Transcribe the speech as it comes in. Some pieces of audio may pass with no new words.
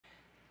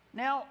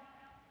Now,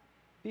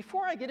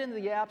 before I get into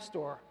the App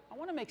Store, I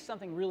want to make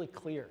something really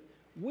clear.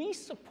 We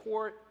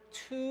support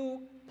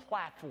two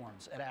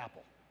platforms at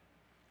Apple.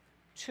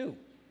 Two.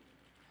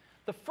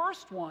 The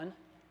first one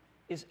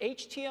is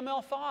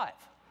HTML5.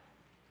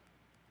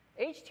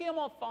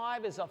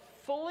 HTML5 is a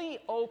fully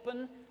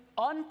open,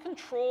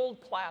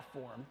 uncontrolled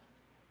platform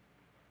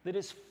that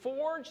is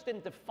forged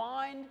and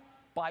defined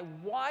by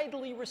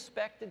widely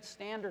respected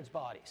standards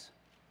bodies.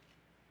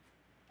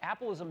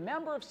 Apple is a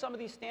member of some of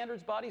these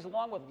standards bodies,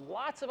 along with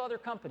lots of other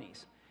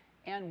companies.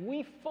 And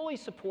we fully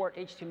support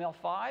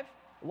HTML5.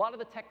 A lot of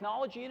the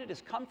technology in it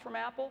has come from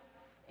Apple.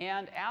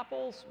 And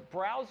Apple's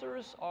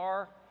browsers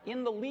are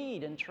in the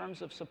lead in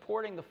terms of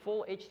supporting the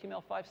full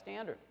HTML5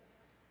 standard.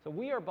 So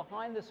we are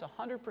behind this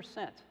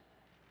 100%.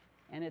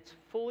 And it's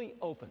fully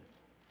open.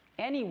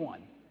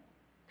 Anyone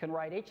can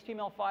write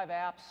HTML5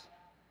 apps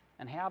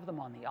and have them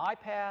on the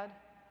iPad,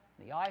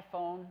 the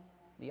iPhone,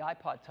 the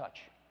iPod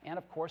Touch, and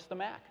of course the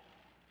Mac.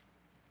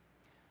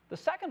 The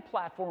second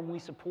platform we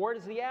support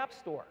is the App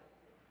Store.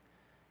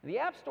 The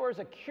App Store is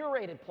a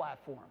curated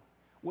platform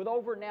with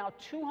over now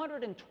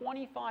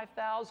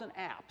 225,000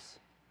 apps.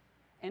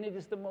 And it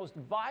is the most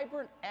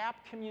vibrant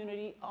app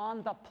community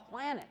on the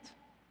planet.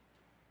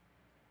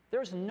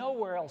 There's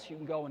nowhere else you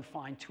can go and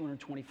find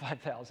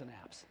 225,000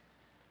 apps.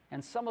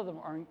 And some of them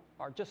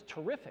are just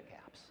terrific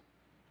apps.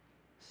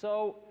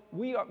 So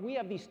we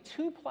have these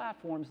two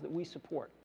platforms that we support.